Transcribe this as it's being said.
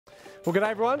Well,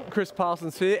 g'day everyone, Chris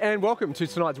Parsons here, and welcome to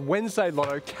tonight's Wednesday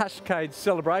Lotto Cascade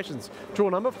Celebrations. Draw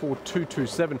number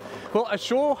 4227. Well, I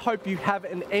sure hope you have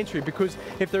an entry, because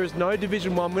if there is no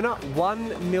Division 1 winner,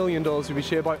 $1 million will be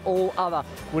shared by all other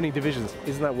winning divisions.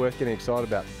 Isn't that worth getting excited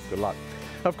about? Good luck.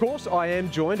 Of course, I am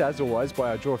joined, as always,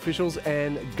 by our draw officials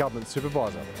and government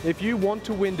supervisor. If you want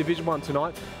to win Division 1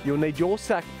 tonight, you'll need your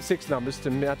six numbers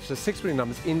to match the 6 winning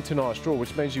numbers in tonight's draw,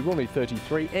 which means you will need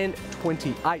 33 and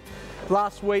 28.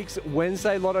 Last week's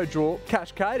Wednesday Lotto draw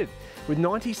cascaded with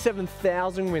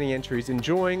 97,000 winning entries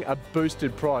enjoying a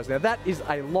boosted prize. Now that is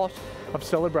a lot of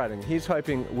celebrating. Here's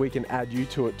hoping we can add you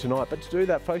to it tonight. But to do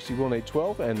that, folks, you will need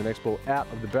 12 and the next ball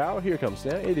out of the barrel. Here it comes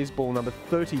now. It is ball number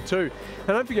 32. And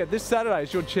don't forget, this Saturday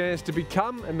is your chance to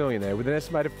become a millionaire with an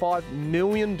estimated $5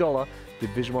 million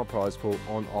Division 1 prize pool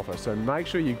on offer. So make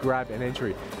sure you grab an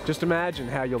entry. Just imagine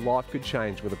how your life could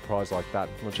change with a prize like that.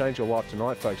 It'll change your life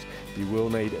tonight, folks. You will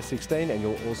need 16 and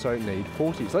you'll also need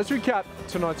 40. So let's recap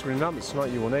tonight's winning numbers. Tonight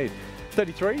you will need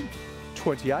 33,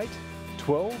 28,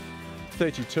 12,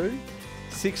 32,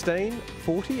 16,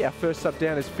 40. Our first up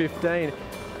down is 15.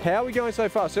 How are we going so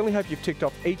far? Certainly hope you've ticked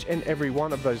off each and every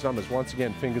one of those numbers. Once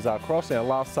again, fingers are crossed. Our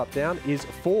last up down is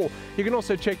 4. You can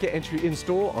also check your entry in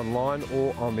store, online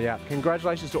or on the app.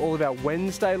 Congratulations to all of our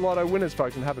Wednesday Lotto winners,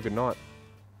 folks, and have a good night.